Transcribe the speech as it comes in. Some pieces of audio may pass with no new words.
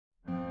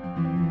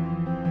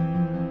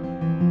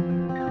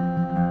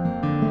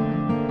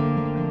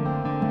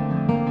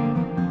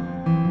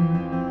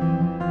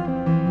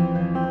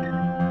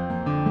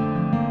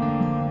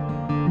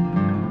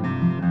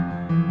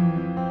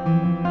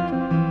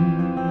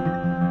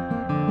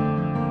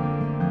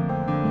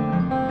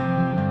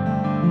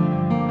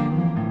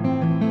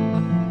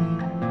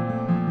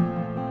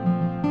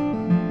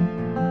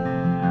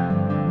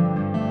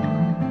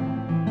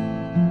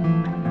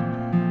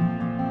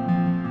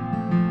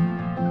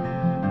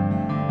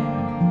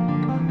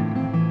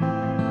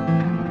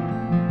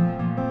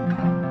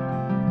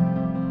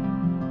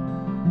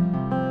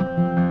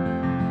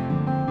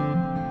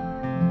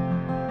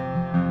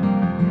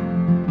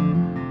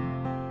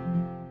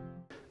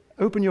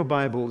open your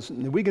Bibles,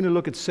 we're going to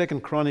look at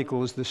 2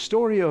 Chronicles, the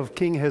story of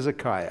King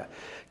Hezekiah.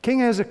 King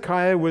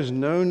Hezekiah was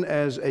known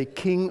as a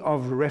king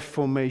of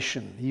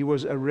Reformation. He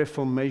was a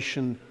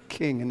Reformation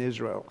king in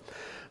Israel.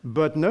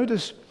 But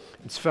notice,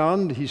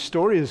 his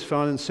story is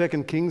found in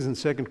 2 Kings and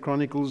 2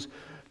 Chronicles.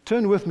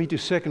 Turn with me to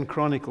 2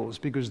 Chronicles,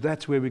 because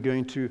that's where we're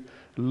going to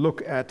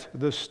look at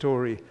this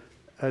story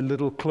a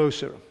little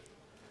closer.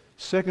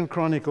 2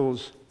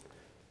 Chronicles,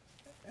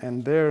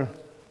 and there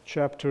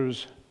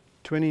chapters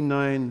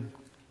 29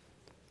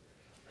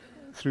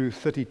 through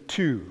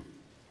 32.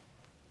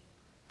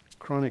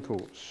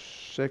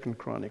 Chronicles, 2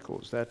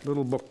 Chronicles, that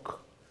little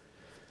book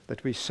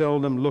that we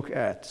seldom look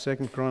at,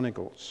 2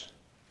 Chronicles.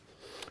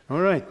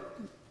 All right,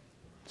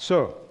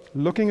 so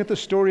looking at the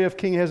story of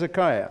King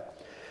Hezekiah,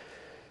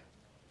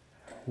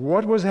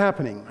 what was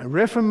happening?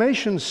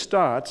 Reformation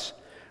starts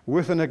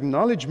with an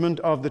acknowledgement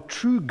of the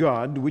true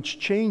God, which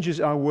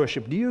changes our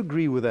worship. Do you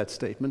agree with that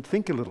statement?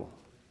 Think a little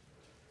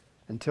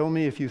and tell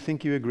me if you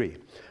think you agree.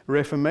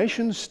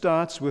 Reformation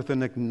starts with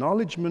an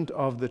acknowledgement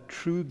of the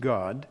true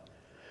God,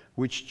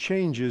 which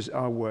changes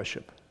our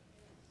worship.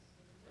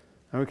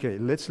 Okay,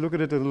 let's look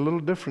at it a little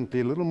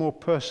differently, a little more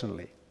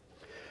personally.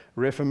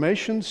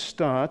 Reformation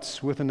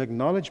starts with an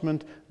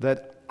acknowledgement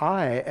that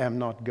I am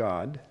not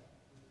God,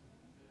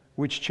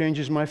 which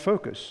changes my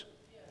focus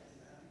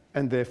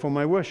and therefore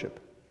my worship.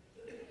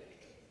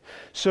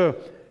 So,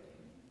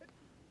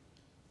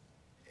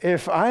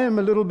 if I am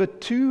a little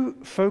bit too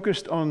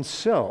focused on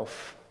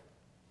self,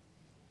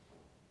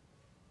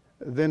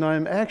 then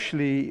I'm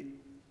actually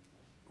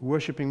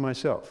worshiping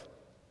myself.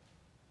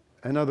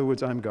 In other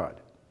words, I'm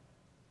God.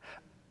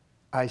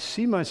 I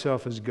see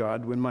myself as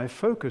God when my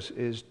focus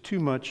is too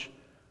much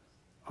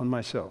on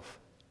myself.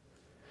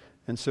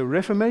 And so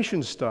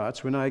Reformation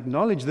starts when I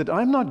acknowledge that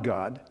I'm not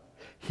God,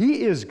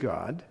 He is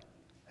God,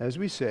 as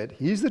we said,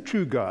 He's the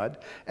true God,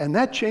 and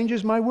that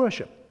changes my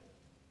worship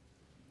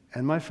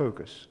and my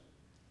focus.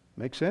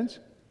 Make sense?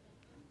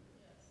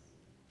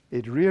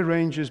 It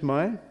rearranges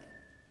my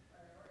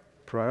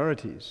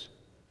priorities.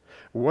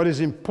 What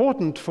is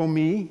important for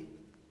me,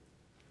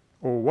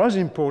 or was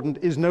important,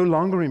 is no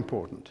longer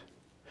important.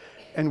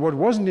 And what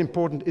wasn't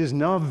important is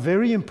now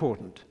very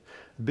important,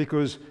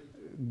 because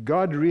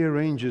God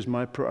rearranges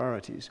my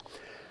priorities.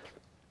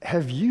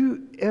 Have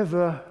you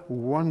ever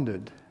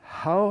wondered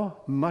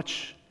how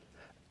much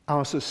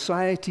our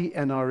society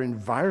and our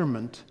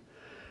environment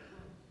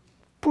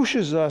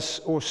pushes us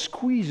or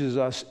squeezes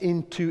us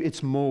into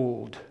its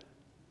mold?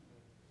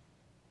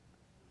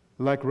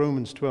 Like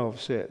Romans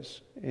 12 says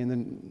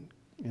in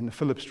the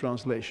Phillips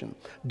translation.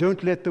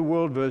 Don't let the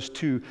world, verse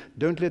 2,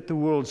 don't let the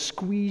world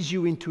squeeze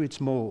you into its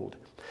mold.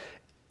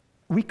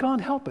 We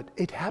can't help it.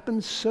 It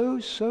happens so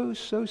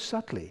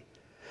subtly.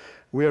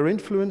 We are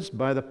influenced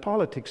by the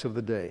politics of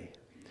the day.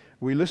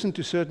 We listen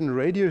to certain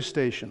radio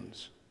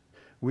stations.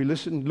 We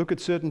look at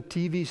certain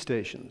TV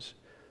stations.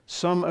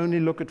 Some only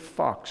look at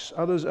Fox.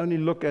 Others only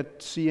look at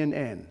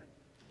CNN.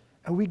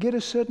 And we get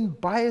a certain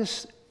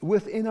bias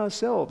within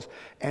ourselves.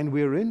 And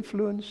we're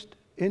influenced.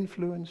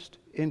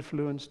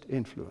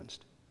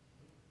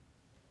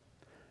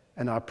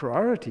 And our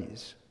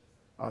priorities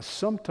are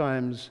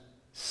sometimes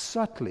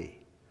subtly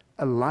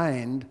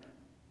aligned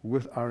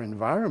with our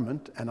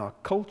environment and our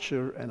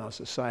culture and our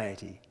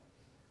society.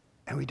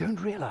 And we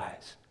don't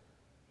realize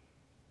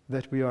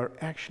that we are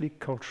actually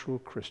cultural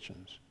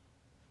Christians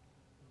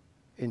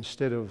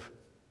instead of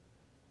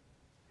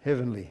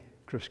heavenly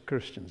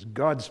Christians,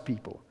 God's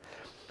people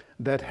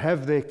that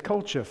have their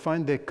culture,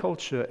 find their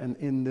culture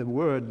in the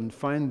Word, and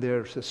find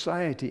their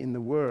society in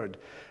the Word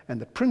and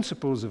the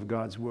principles of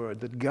God's Word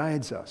that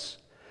guides us.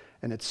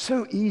 And it's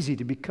so easy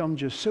to become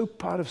just so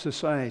part of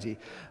society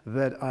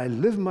that I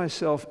live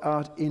myself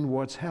out in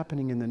what's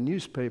happening in the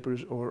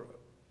newspapers or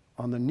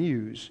on the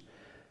news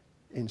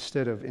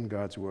instead of in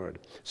God's Word.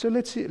 So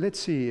let's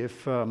see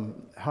if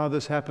how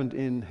this happened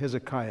in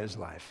Hezekiah's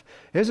life.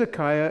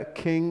 Hezekiah,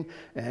 king,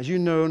 as you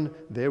know,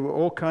 there were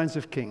all kinds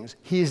of kings.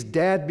 His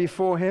dad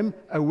before him,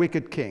 a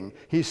wicked king.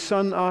 His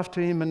son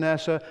after him,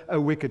 Manasseh,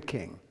 a wicked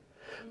king.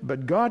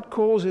 But God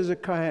calls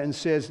Hezekiah and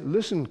says,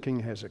 listen, King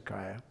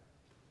Hezekiah,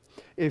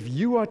 if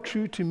you are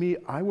true to me,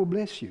 I will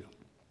bless you.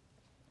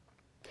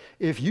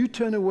 If you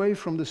turn away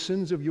from the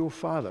sins of your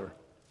father,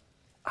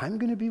 I'm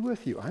going to be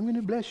with you. I'm going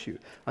to bless you.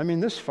 I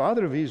mean, this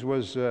father of his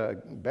was a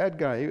bad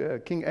guy,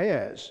 King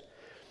Ahaz.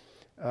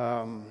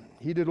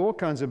 He did all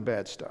kinds of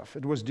bad stuff.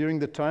 It was during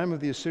the time of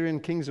the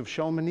Assyrian kings of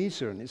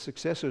Shalmaneser and his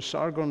successor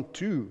Sargon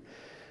II,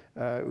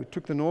 who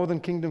took the northern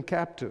kingdom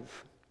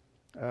captive.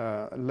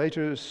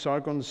 Later,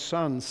 Sargon's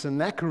son,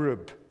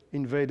 Sennacherib,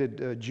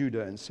 invaded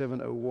Judah in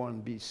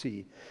 701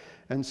 BC.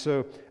 And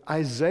so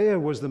Isaiah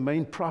was the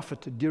main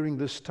prophet during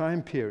this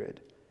time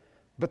period.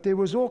 But there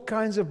was all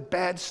kinds of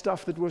bad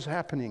stuff that was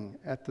happening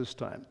at this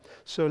time.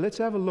 So let's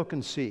have a look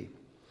and see.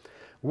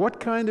 What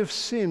kind of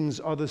sins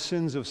are the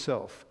sins of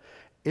self?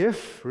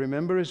 If,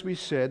 remember as we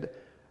said,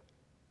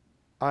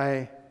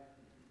 I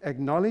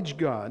acknowledge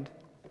God,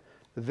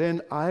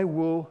 then I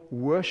will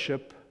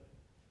worship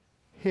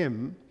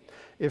Him.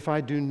 If I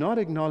do not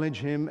acknowledge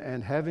Him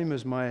and have Him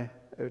as my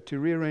to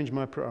rearrange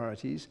my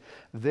priorities,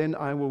 then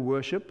I will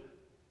worship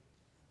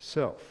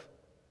self.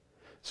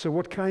 So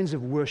what kinds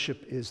of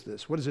worship is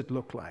this? What does it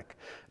look like?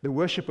 The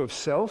worship of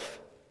self,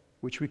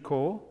 which we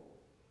call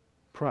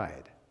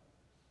pride.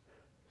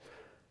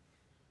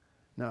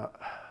 Now,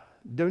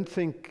 don't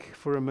think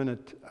for a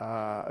minute,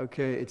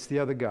 okay, it's the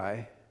other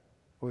guy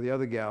or the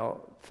other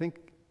gal.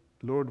 Think,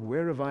 Lord,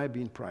 where have I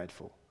been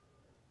prideful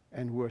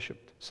and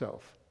worshipped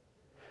self?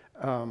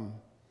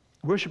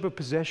 Worship of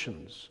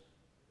possessions.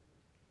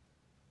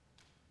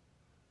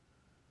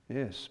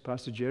 Yes,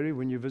 Pastor Jerry,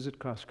 when you visit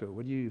Costco,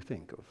 what do you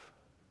think of?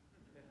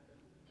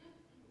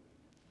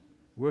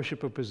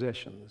 Worship of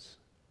possessions,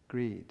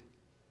 greed.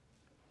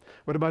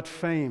 What about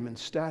fame and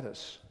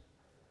status?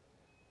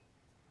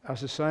 Our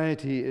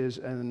society is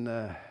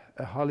a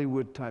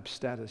Hollywood-type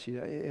status.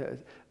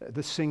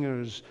 The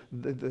singers,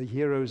 the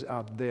heroes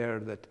out there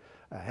that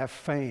have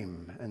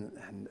fame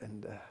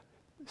and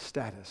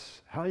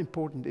status. How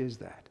important is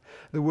that?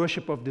 The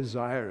worship of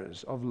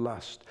desires, of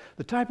lust,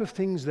 the type of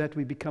things that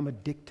we become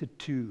addicted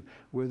to,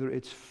 whether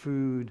it's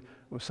food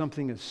or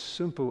something as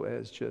simple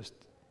as just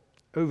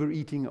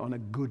overeating on a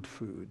good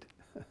food.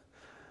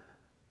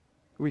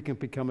 We can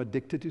become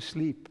addicted to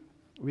sleep.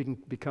 We can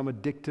become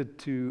addicted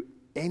to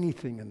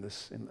anything in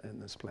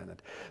this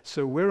planet.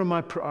 So where are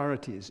my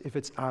priorities if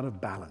it's out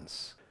of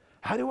balance?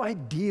 How do I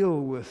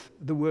deal with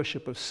the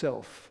worship of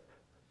self,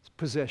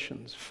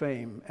 possessions,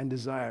 fame, and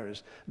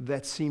desires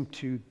that seem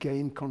to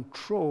gain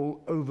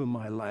control over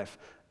my life?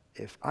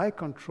 If I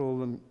control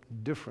them,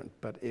 different,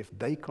 but if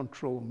they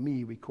control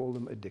me, we call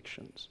them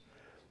addictions.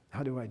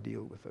 How do I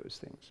deal with those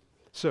things?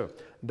 So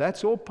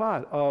that's all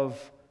part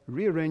of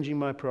rearranging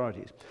my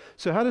priorities.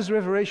 So how does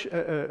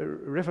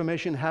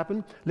Reformation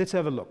happen? Let's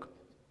have a look.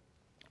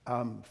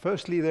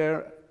 Firstly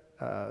there,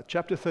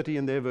 chapter 30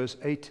 and there, verse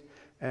 8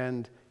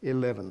 and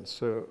 11.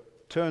 So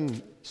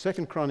turn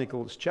 2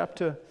 Chronicles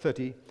chapter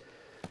 30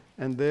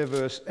 and there,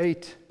 verse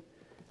 8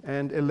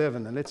 and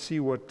 11. And let's see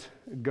what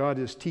God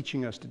is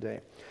teaching us today.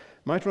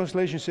 My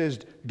translation says,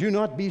 do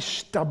not be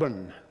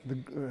stubborn.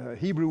 The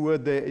Hebrew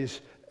word there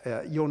is,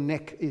 your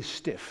neck is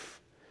stiff.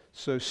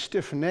 So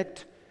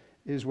stiff-necked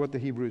is what the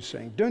Hebrew is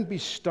saying. Don't be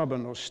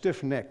stubborn or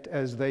stiff-necked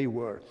as they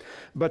were,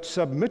 but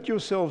submit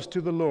yourselves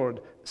to the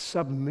Lord.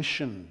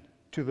 Submission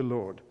to the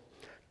Lord.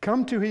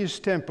 Come to his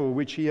temple,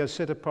 which he has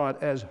set apart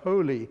as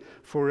holy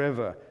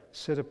forever,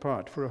 set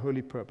apart for a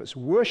holy purpose.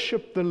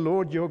 Worship the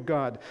Lord your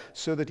God,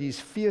 so that his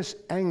fierce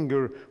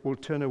anger will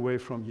turn away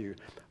from you.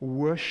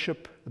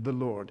 Worship the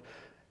Lord.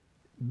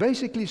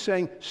 Basically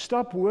saying,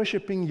 stop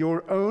worshiping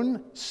your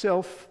own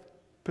self,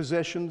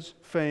 possessions,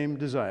 fame,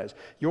 desires.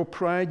 Your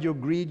pride, your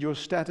greed, your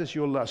status,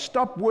 your lust.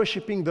 Stop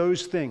worshiping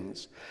those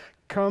things.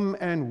 Come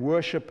and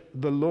worship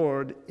the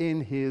Lord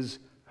in his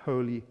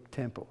holy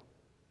temple.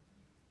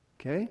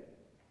 Okay?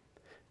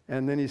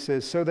 And then he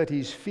says, so that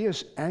his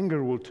fierce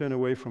anger will turn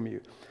away from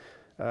you.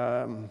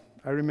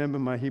 I remember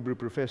my Hebrew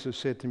professor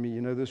said to me,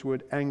 you know, this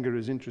word anger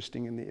is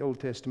interesting in the Old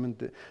Testament.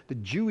 The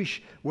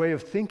Jewish way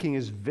of thinking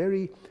is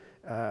very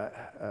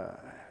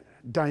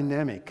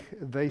dynamic.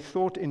 They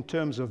thought in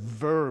terms of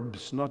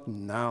verbs, not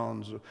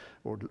nouns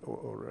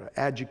or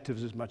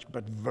adjectives as much,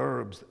 but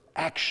verbs,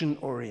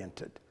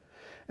 action-oriented.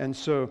 And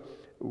so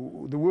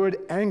the word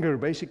anger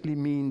basically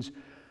means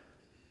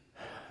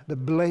the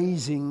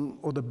blazing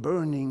or the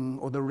burning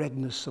or the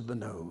redness of the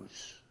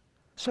nose.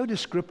 So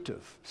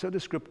descriptive, so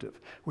descriptive.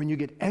 When you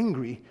get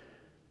angry,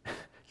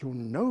 your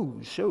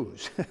nose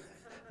shows.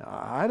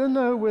 I don't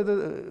know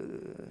whether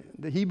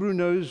the Hebrew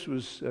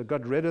nose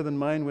got redder than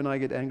mine when I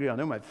get angry. I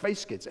know my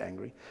face gets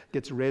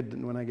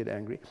red when I get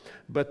angry.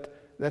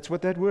 But that's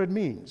what that word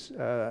means.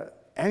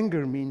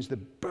 Anger means the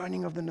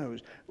burning of the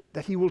nose,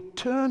 that he will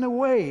turn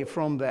away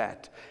from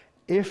that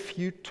if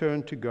you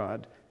turn to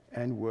God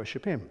and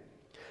worship him.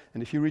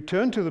 And if you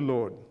return to the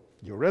Lord,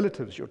 your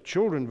relatives, your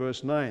children,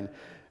 verse 9,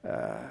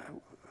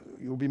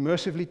 you'll be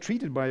mercifully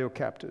treated by your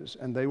captors,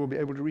 and they will be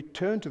able to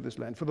return to this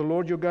land. For the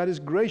Lord your God is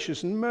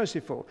gracious and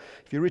merciful.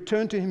 If you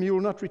return to him, he will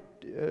not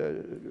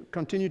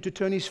continue to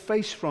turn his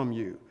face from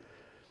you.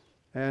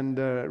 And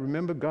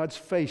remember God's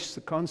face. The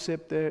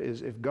concept there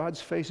is if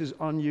God's face is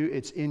on you,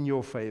 it's in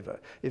your favor.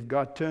 If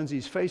God turns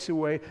his face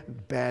away,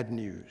 bad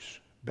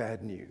news,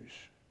 bad news,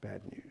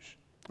 bad news.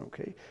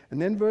 Okay?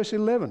 And then verse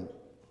 11.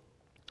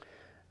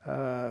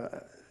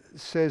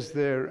 Says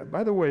there,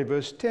 by the way,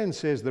 verse 10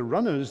 says the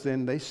runners,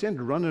 then they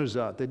sent runners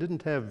out. They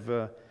didn't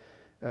have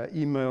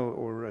email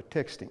or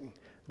texting.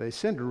 They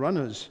sent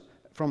runners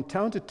from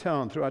town to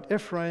town throughout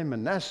Ephraim,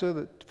 Manasseh,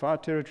 the far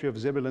territory of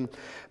Zebulun.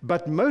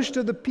 But most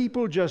of the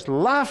people just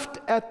laughed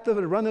at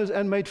the runners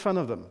and made fun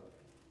of them.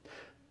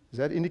 Does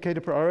that indicate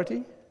a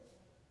priority?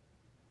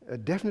 A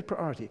definite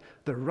priority.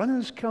 The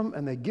runners come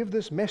and they give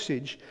this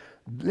message,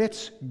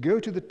 let's go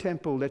to the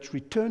temple, let's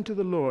return to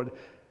the Lord.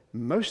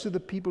 Most of the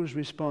people's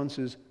response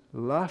is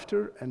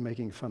laughter and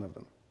making fun of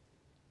them.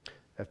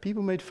 Have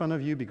people made fun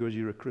of you because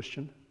you're a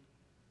Christian?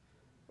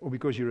 Or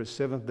because you're a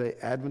Seventh-day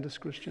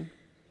Adventist Christian?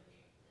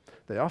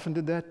 They often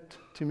did that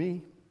to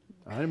me.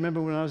 I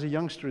remember when I was a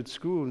youngster at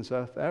school in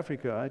South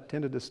Africa, I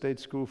attended a state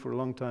school for a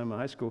long time,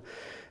 high school,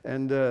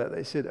 and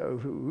they said, "Oh,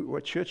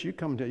 what church you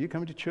come to? Are you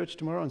coming to church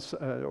tomorrow,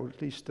 or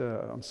at least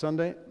on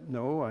Sunday?"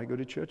 "No, I go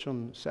to church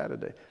on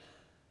Saturday."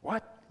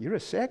 "What? You're a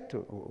sect?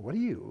 Or what are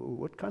you?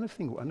 What kind of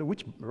thing? Under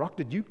which rock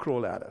did you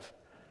crawl out of?"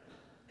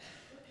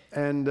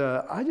 And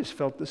I just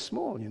felt this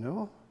small,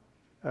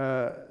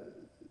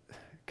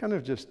 kind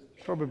of just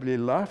probably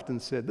laughed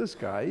and said, "This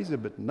guy, he's a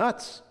bit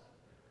nuts.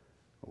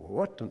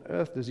 What on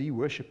earth does he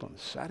worship on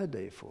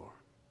Saturday for?"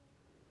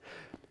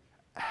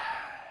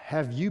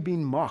 Have you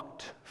been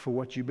mocked for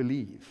what you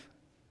believe?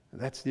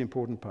 That's the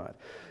important part.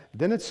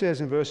 Then it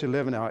says in verse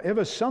 11,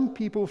 "However, some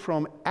people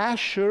from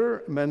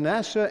Asher,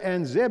 Manasseh,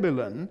 and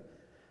Zebulun,"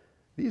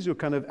 these are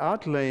kind of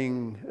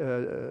outlying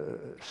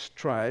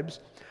tribes,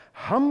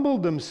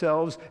 "humbled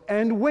themselves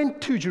and went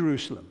to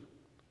Jerusalem.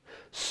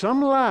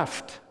 Some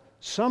laughed,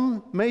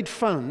 some made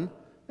fun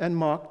and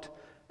mocked,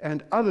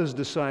 and others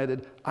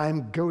decided,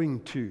 'I'm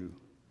going to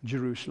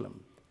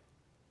Jerusalem.'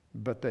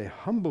 But they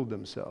humbled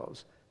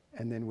themselves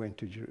and then went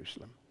to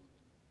Jerusalem."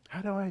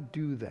 How do I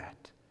do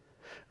that?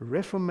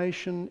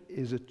 Reformation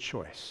is a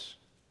choice.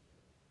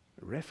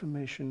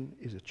 Reformation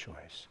is a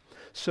choice.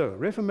 So,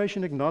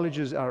 Reformation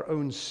acknowledges our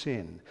own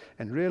sin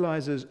and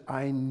realizes,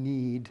 I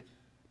need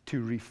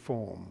to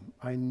reform.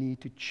 I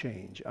need to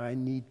change. I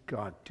need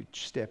God to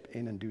step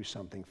in and do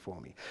something for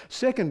me.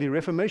 Secondly,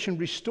 Reformation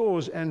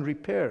restores and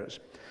repairs.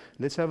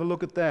 Let's have a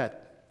look at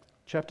that.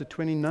 Chapter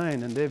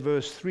 29 and there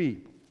verse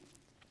 3.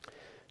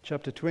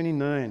 Chapter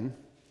 29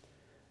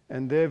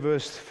 and there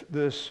verse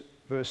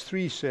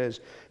 3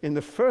 says, "In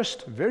the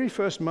very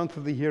first month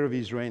of the year of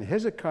his reign,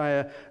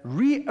 Hezekiah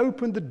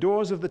reopened the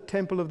doors of the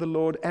temple of the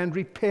Lord and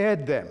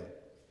repaired them."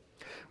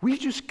 We've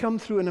just come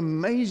through an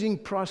amazing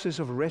process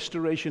of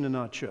restoration in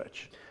our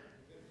church.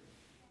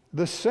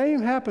 The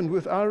same happened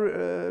with our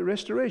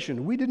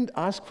restoration. We didn't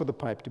ask for the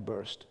pipe to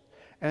burst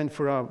and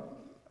for our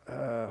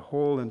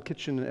hall and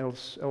kitchen and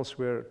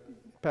elsewhere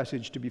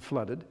passage to be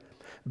flooded,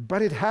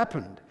 but it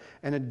happened,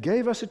 and it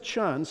gave us a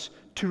chance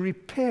to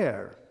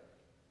repair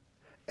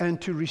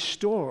and to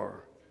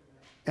restore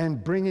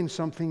and bring in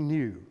something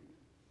new.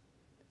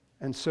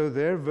 And so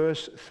there,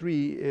 verse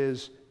 3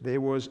 is, there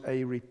was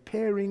a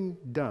repairing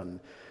done.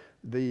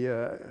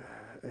 The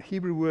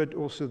Hebrew word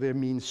also there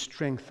means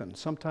strengthen.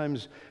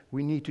 Sometimes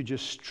we need to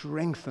just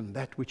strengthen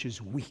that which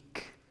is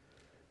weak.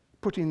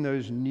 Put in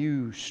those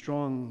new,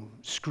 strong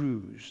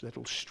screws that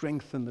will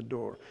strengthen the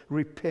door.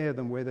 Repair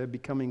them where they're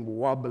becoming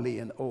wobbly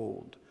and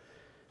old.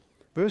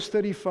 Verse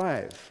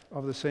 35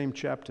 of the same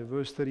chapter,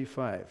 verse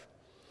 35.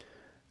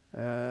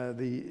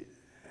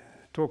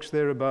 Talks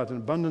there about an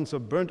abundance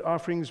of burnt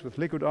offerings with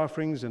liquid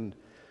offerings and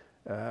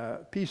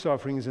peace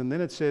offerings. And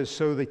then it says,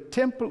 "So the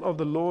temple of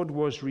the Lord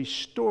was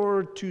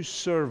restored to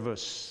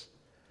service."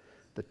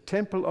 The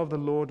temple of the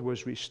Lord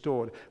was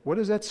restored. What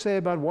does that say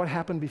about what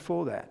happened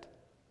before that?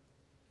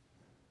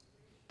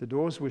 The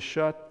doors were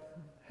shut,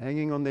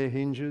 hanging on their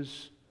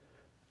hinges,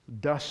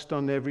 dust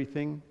on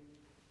everything.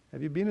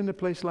 Have you been in a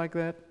place like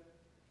that?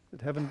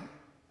 That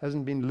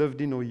hasn't been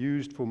lived in or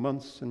used for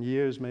months and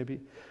years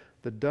maybe?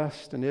 The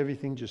dust and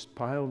everything just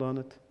piled on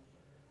it.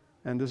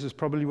 And this is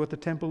probably what the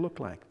temple looked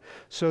like.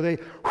 So they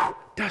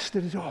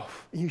dusted it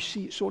off. And you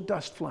saw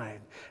dust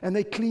flying. And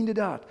they cleaned it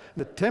out.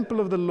 The temple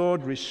of the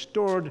Lord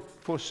restored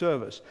for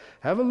service.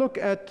 Have a look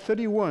at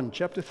 31,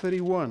 chapter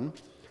 31,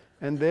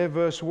 and there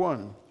verse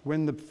 1.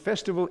 "When the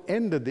festival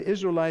ended, the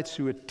Israelites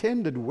who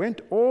attended went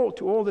to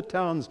all the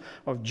towns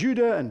of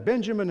Judah and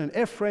Benjamin and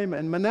Ephraim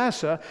and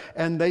Manasseh,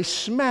 and they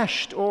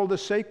smashed all the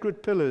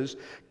sacred pillars,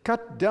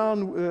 cut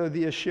down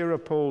the Asherah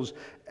poles,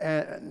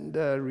 and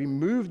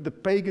removed the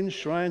pagan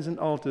shrines and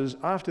altars.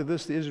 After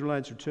this, the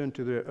Israelites returned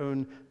to their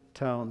own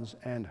towns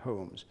and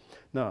homes."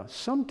 Now,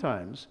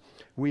 sometimes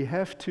we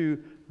have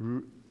to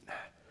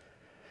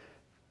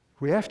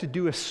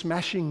do a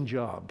smashing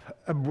job,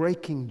 a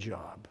breaking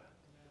job.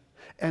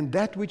 And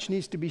that which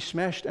needs to be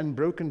smashed and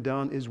broken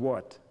down is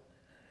what?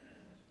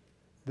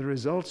 The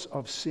results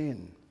of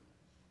sin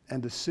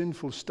and the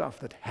sinful stuff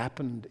that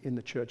happened in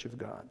the church of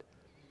God.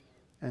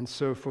 And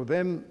so for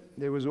them,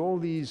 there was all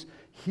these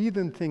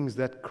heathen things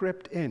that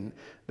crept in.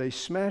 They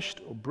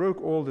smashed or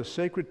broke all the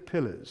sacred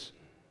pillars,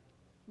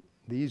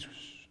 these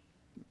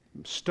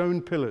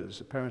stone pillars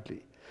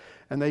apparently,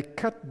 and they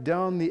cut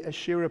down the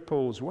Asherah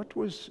poles. What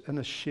was an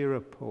Asherah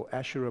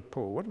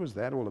pole? What was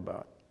that all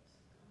about?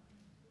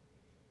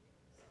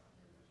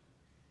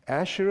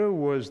 Asherah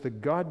was the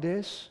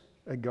goddess,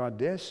 a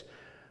goddess,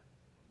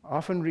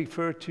 often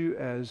referred to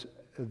as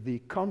the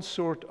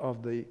consort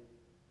of the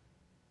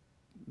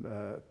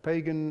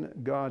pagan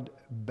god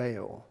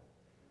Baal.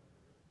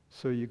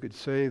 So you could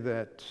say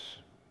that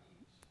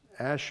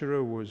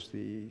Asherah was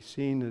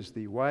seen as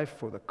the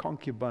wife or the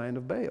concubine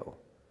of Baal,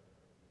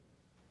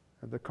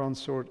 the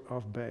consort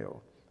of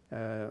Baal.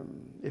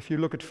 If you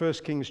look at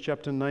 1 Kings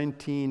chapter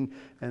 19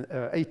 and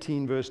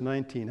 18 verse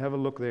 19, have a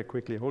look there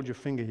quickly. Hold your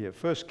finger here.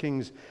 1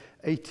 Kings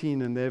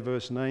 18 and there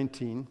verse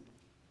 19.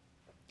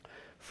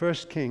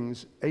 1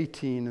 Kings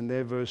 18 and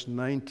there verse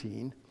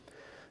 19.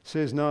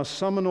 says, now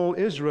summon all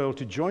Israel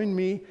to join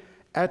me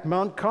at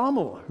Mount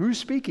Carmel. Who's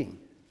speaking?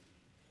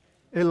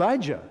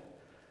 Elijah.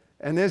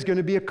 And there's going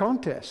to be a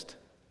contest.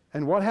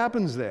 And what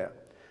happens there?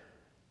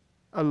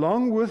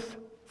 Along with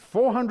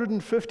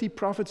 450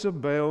 prophets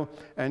of Baal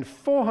and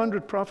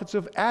 400 prophets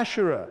of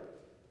Asherah,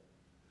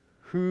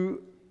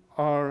 who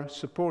are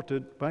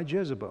supported by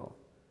Jezebel.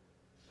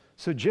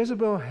 So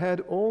Jezebel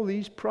had all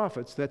these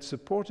prophets that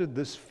supported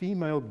this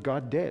female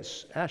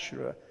goddess,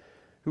 Asherah,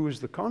 who was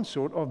the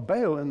consort of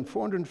Baal, and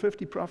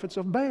 450 prophets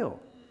of Baal.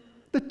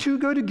 The two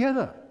go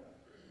together.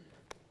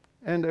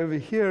 And over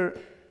here,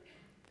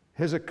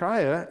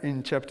 Hezekiah,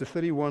 in chapter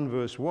 31,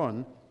 verse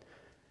 1,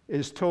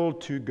 is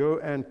told to go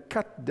and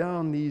cut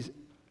down these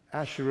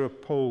Asherah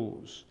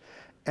poles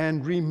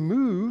and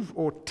remove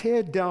or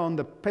tear down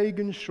the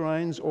pagan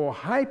shrines or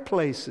high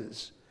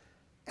places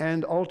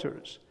and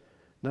altars.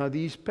 Now,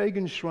 these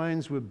pagan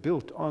shrines were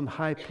built on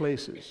high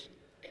places.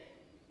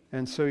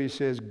 And so he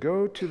says,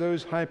 go to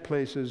those high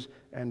places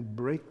and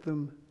break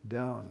them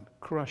down,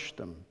 crush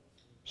them,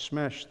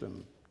 smash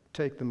them,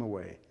 take them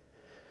away.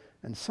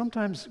 And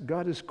sometimes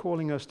God is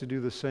calling us to do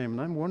the same.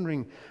 And I'm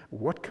wondering,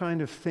 what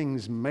kind of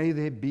things may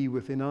there be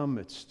within our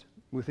midst,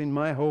 within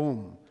my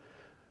home,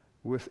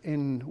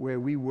 within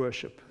where we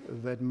worship,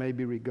 that may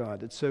be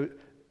regarded so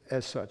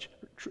as such.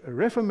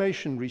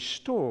 Reformation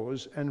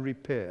restores and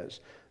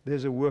repairs.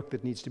 There's a work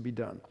that needs to be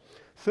done.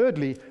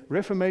 Thirdly,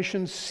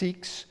 Reformation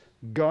seeks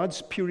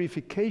God's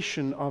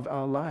purification of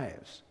our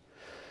lives.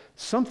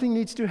 Something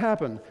needs to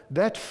happen.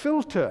 That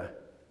filter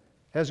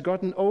has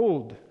gotten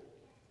old.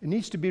 It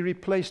needs to be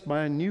replaced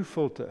by a new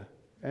filter,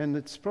 and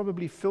it's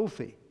probably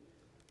filthy.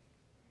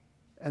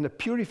 And a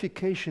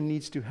purification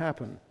needs to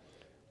happen.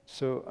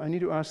 So I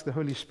need to ask the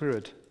Holy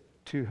Spirit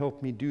to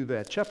help me do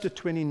that. Chapter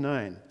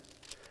 29,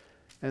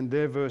 and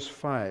there verse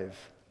 5.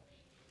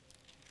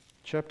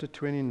 Chapter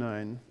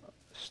 29,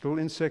 still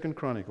in 2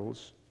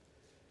 Chronicles,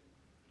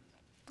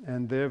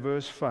 and there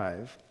verse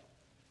 5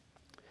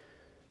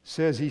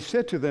 says, he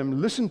said to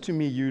them, listen to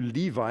me, you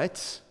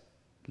Levites.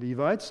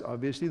 Levites,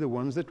 obviously the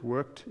ones that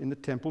worked in the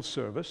temple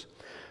service.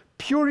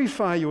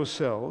 Purify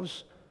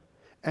yourselves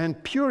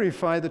and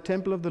purify the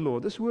temple of the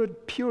Lord. This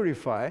word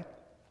purify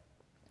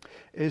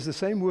is the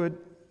same word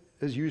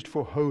as used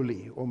for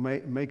holy or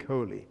make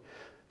holy.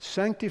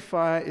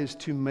 Sanctify is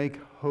to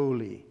make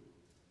holy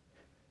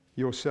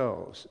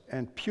yourselves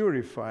and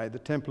purify the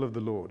temple of the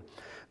Lord,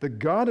 the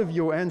God of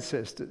your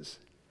ancestors.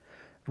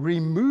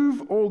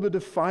 Remove all the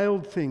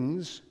defiled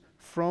things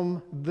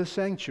from the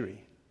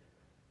sanctuary.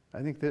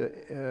 I think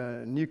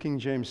the New King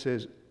James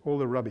says all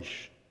the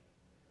rubbish.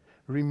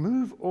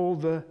 Remove all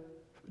the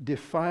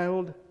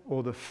defiled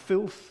or the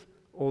filth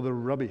or the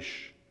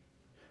rubbish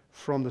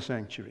from the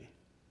sanctuary.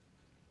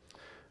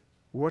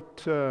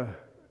 What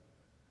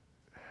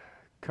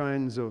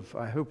kinds of,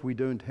 I hope we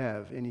don't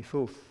have any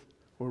filth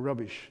or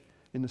rubbish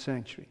in the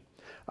sanctuary.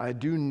 I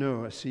do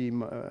know, I see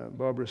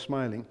Barbara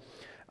smiling,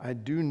 I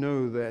do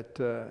know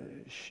that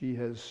she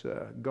has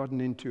gotten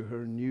into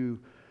her new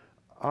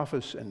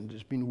office and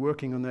has been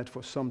working on that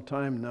for some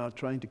time now,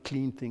 trying to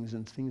clean things,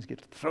 and things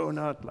get thrown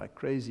out like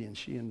crazy, and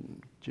she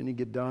and Jenny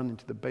get down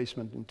into the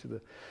basement, into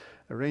the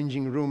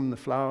arranging room, the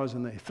flowers,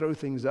 and they throw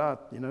things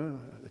out, you know,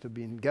 that have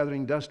been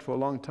gathering dust for a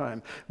long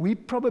time. We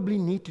probably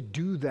need to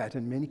do that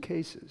in many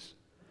cases.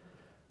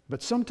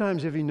 But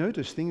sometimes, have you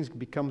noticed, things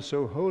become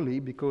so holy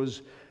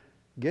because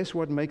guess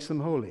what makes them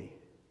holy?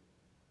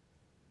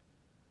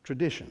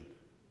 Tradition.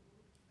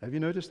 Have you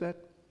noticed that?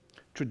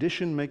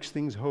 Tradition makes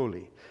things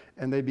holy,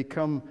 and they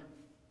become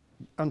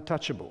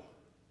untouchable.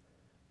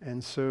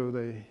 And so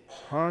they're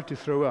hard to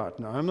throw out.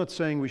 Now, I'm not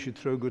saying we should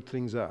throw good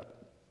things out.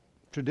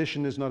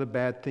 Tradition is not a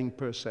bad thing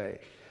per se.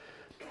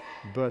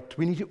 But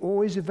we need to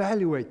always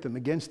evaluate them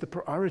against the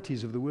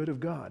priorities of the Word of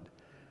God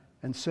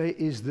and say,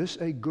 is this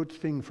a good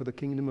thing for the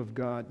kingdom of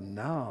God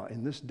now,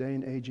 in this day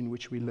and age in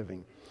which we're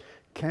living?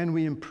 Can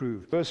we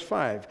improve? Verse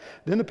 5,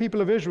 then the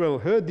people of Israel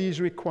heard these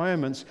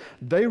requirements.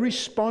 They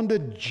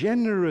responded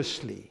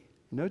generously.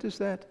 Notice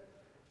that?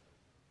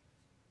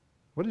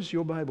 What does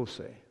your Bible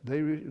say?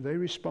 They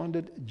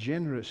responded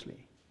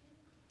generously.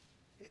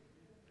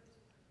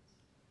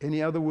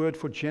 Any other word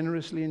for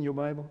generously in your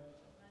Bible?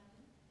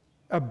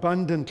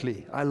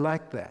 Abundantly. I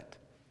like that.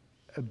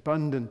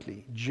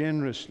 Abundantly,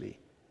 generously.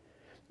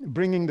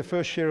 Bringing the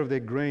first share of their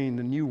grain,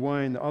 the new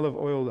wine, the olive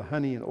oil, the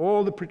honey, and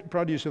all the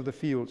produce of the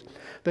fields.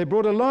 They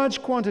brought a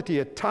large quantity,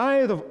 a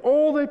tithe of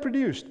all they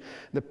produced.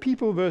 The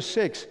people, verse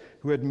 6,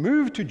 who had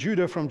moved to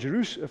Judah from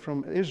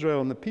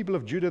Israel, and the people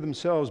of Judah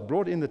themselves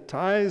brought in the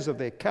tithes of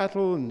their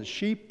cattle and the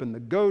sheep and the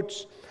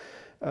goats,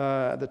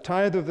 the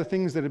tithe of the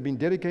things that had been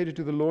dedicated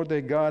to the Lord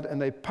their God,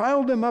 and they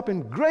piled them up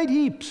in great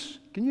heaps.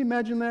 Can you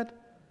imagine that?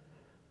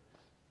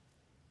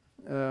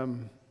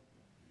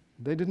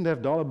 They didn't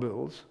have dollar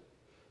bills.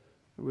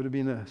 It would have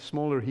been a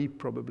smaller heap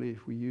probably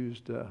if we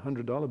used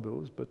 $100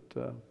 bills, but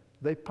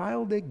they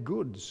piled their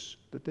goods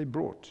that they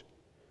brought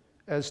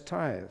as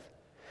tithe.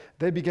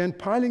 They began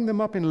piling them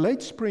up in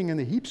late spring, and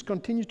the heaps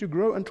continued to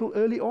grow until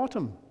early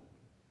autumn.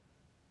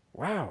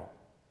 Wow.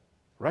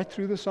 Right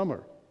through the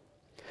summer.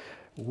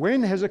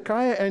 When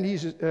Hezekiah and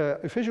his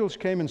officials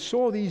came and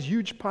saw these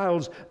huge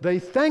piles, they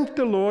thanked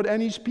the Lord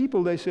and his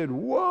people. They said,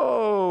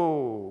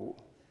 "Whoa,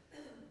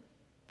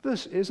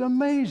 this is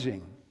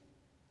amazing."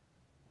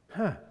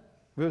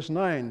 Verse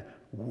 9,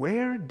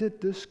 where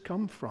did this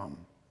come from?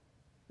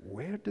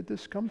 Where did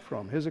this come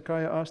from?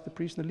 Hezekiah asked the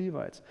priests and the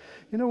Levites.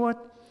 You know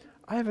what?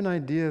 I have an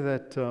idea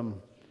that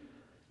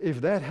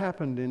if that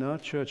happened in our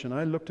church, and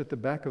I looked at the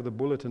back of the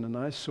bulletin and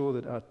I saw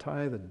that our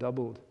tithe had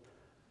doubled,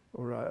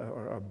 or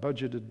our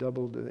budget had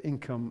doubled, the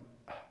income,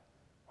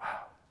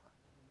 wow.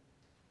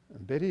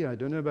 And Betty, I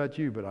don't know about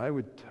you, but I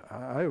would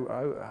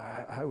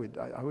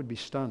be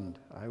stunned.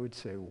 I would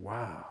say,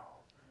 wow,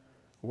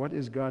 what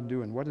is God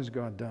doing? What has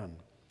God done?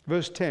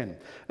 Verse 10,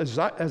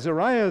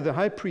 Azariah the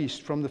high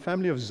priest from the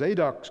family of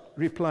Zadok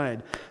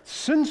replied,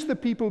 "Since the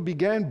people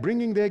began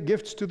bringing their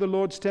gifts to the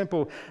Lord's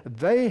temple,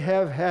 they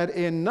have had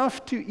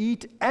enough to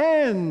eat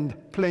and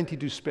plenty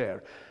to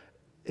spare."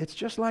 It's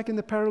just like in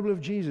the parable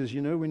of Jesus,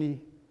 you know, when he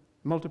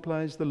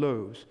multiplies the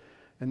loaves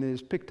and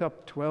there's picked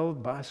up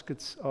 12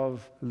 baskets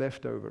of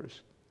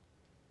leftovers.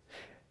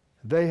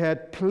 They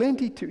had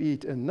plenty to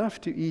eat,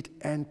 enough to eat,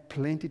 and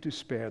plenty to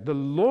spare. The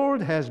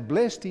Lord has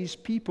blessed his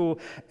people,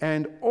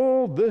 and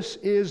all this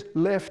is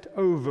left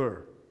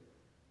over.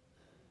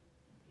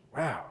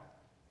 Wow.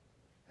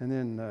 And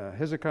then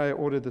Hezekiah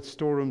ordered that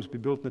storerooms be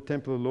built in the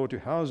temple of the Lord to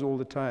house all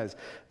the tithes.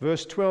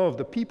 Verse 12,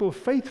 the people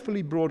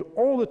faithfully brought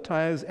all the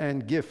tithes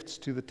and gifts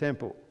to the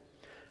temple.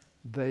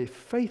 They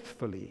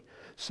faithfully.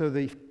 So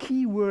the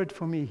key word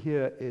for me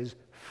here is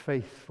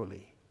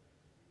faithfully.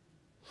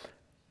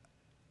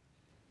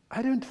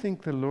 I don't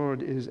think the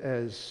Lord is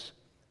as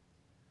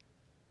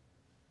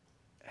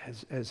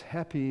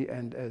happy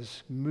and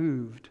as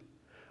moved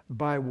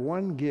by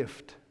one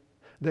gift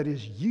that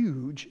is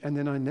huge and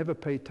then I never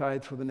pay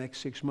tithe for the next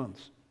 6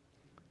 months.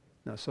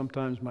 Now,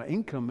 sometimes my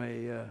income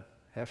may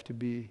have to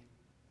be,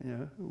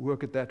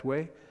 work it that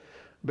way.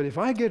 But if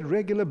I get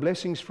regular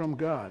blessings from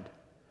God,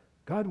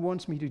 God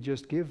wants me to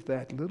just give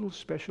that little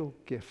special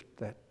gift,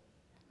 that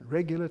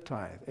regular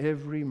tithe,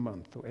 every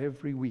month or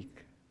every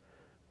week,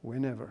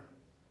 whenever.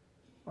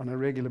 On a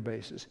regular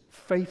basis.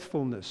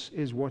 Faithfulness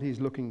is what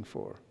he's looking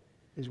for,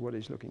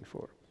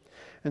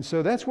 And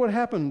so that's what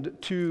happened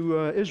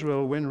to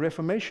Israel when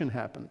Reformation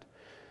happened.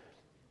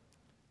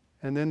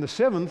 And then the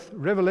seventh,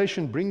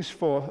 Reformation brings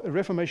forth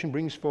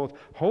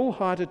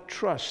wholehearted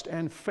trust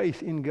and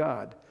faith in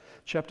God.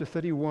 Chapter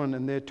 31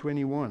 and there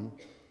 21.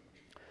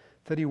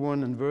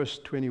 31 and verse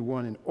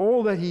 21. In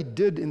all that he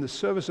did in the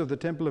service of the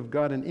temple of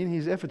God and in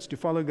his efforts to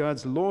follow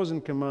God's laws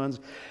and commands,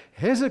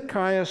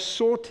 Hezekiah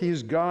sought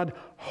his God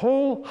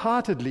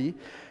wholeheartedly.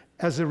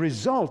 As a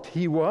result,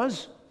 he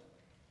was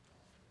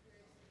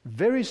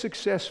very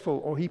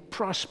successful, or he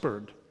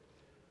prospered.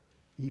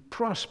 He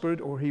prospered,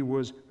 or he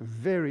was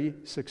very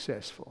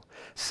successful.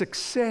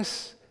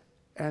 Success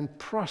and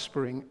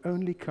prospering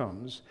only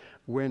comes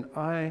when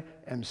I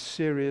am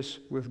serious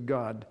with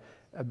God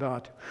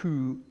about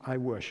who I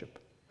worship.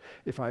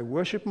 If I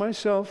worship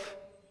myself,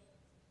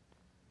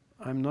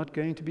 I'm not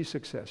going to be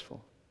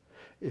successful.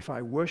 If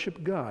I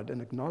worship God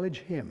and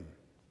acknowledge him,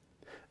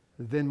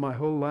 then my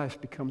whole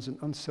life becomes an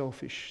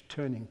unselfish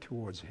turning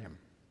towards him.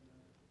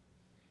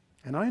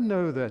 And I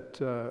know that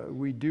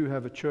we do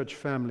have a church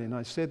family, and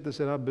I said this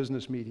at our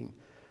business meeting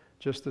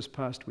just this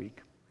past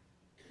week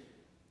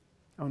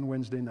on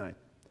Wednesday night,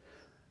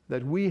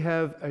 that we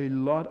have a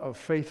lot of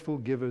faithful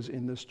givers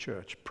in this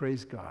church.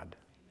 Praise God.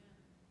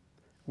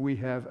 We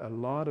have a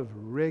lot of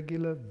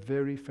regular,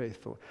 very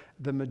faithful.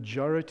 The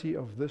majority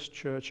of this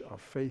church are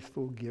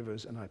faithful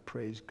givers, and I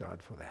praise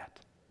God for that.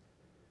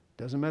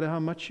 Doesn't matter how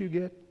much you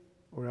get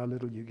or how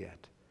little you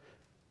get.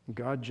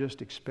 God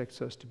just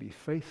expects us to be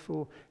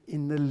faithful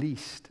in the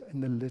least,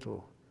 in the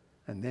little,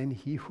 and then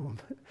he will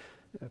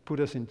put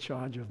us in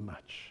charge of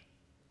much.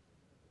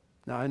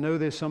 Now, I know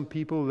there's some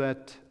people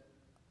that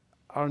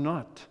are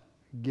not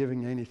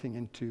giving anything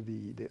into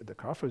the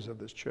coffers of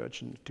this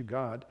church and to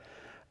God,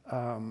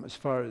 as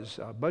far as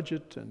our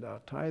budget and our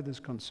tithe is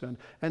concerned.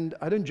 And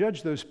I don't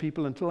judge those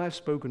people until I've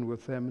spoken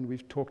with them and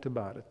we've talked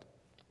about it.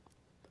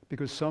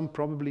 Because some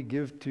probably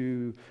give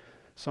to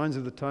Signs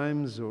of the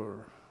Times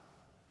or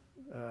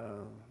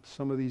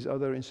some of these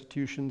other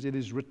institutions, It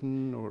Is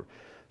Written, or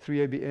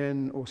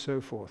 3ABN, or so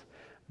forth.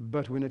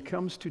 But when it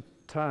comes to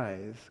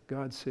tithe,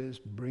 God says,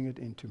 bring it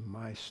into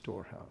my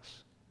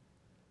storehouse.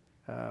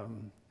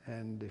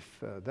 And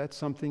if that's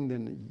something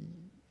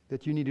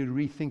that you need to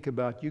rethink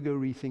about, you go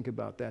rethink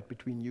about that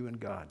between you and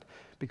God,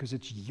 because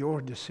it's your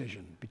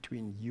decision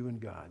between you and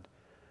God.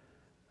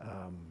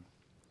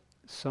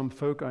 Some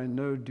folk I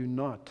know do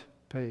not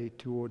pay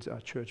towards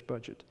our church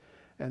budget,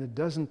 and it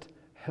doesn't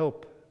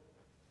help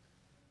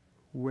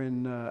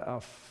when our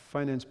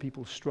finance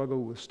people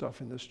struggle with stuff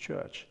in this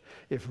church.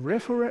 If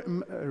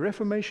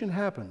Reformation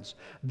happens,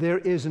 there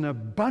is an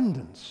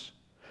abundance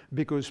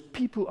because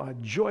people are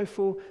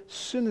joyful,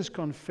 sin is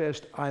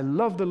confessed, I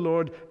love the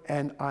Lord,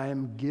 and I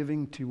am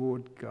giving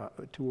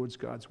towards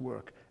God's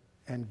work.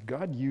 And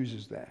God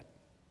uses that,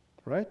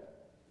 right?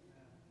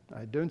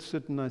 I don't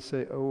sit and I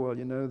say, oh, well,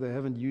 they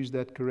haven't used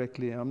that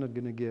correctly. I'm not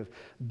going to give.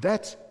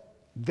 That's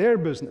their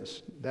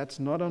business. That's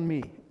not on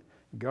me.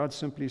 God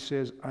simply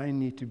says, I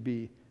need to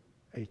be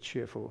a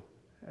cheerful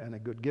and a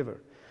good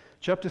giver.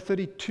 Chapter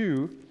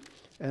 32,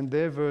 and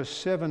there verse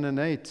 7 and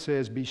 8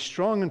 says, be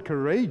strong and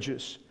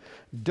courageous.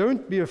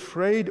 Don't be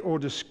afraid or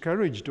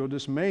discouraged or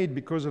dismayed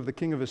because of the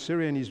king of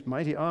Assyria and his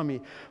mighty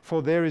army,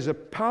 for there is a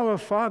power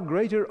far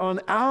greater on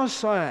our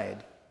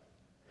side.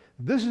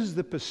 This is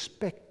the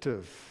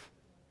perspective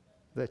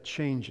that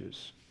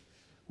changes.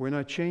 When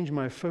I change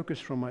my focus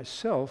from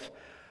myself,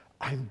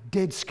 I'm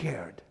dead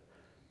scared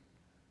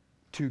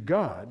to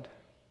God,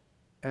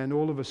 and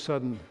all of a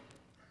sudden,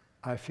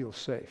 I feel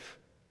safe.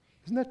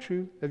 Isn't that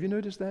true? Have you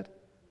noticed that?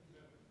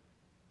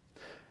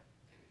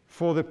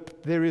 For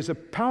there is a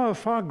power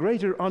far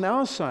greater on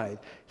our side.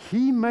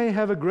 He may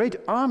have a great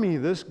army,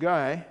 this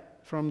guy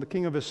from the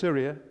king of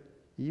Assyria.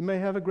 He may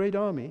have a great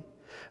army,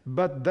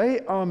 but they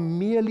are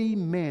merely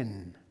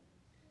men.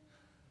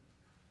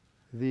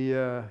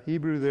 The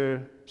Hebrew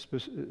there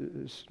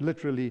is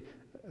literally,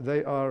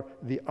 they are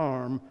the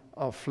arm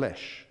of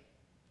flesh.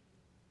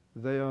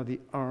 They are the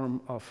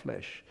arm of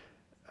flesh.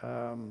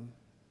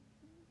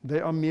 They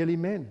are merely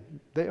men.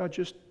 They are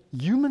just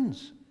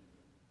humans.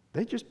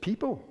 They're just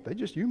people. They're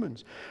just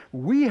humans.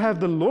 We have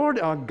the Lord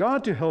our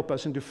God to help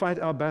us and to fight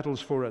our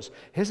battles for us.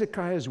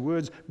 Hezekiah's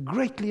words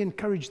greatly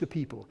encouraged the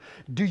people.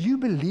 Do you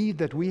believe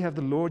that we have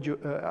the Lord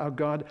our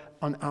God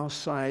on our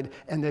side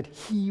and that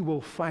He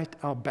will fight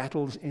our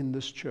battles in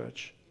this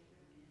church?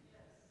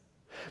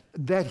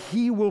 That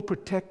He will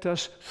protect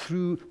us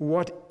through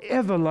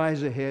whatever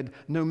lies ahead,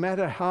 no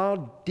matter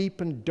how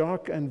deep and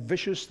dark and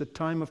vicious the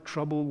time of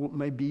trouble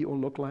may be or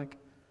look like?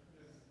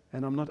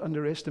 And I'm not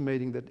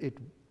underestimating that it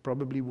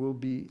probably will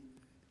be,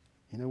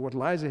 what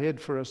lies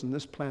ahead for us on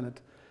this planet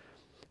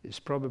is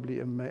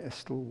probably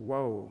still,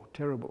 whoa,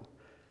 terrible.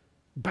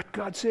 But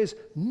God says,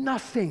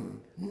 nothing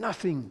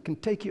can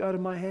take you out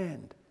of my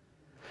hand.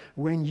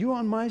 When you're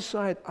on my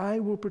side, I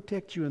will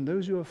protect you, and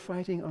those who are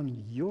fighting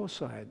on your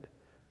side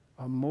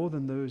are more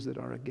than those that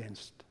are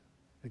against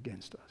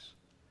us.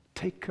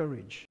 Take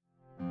courage.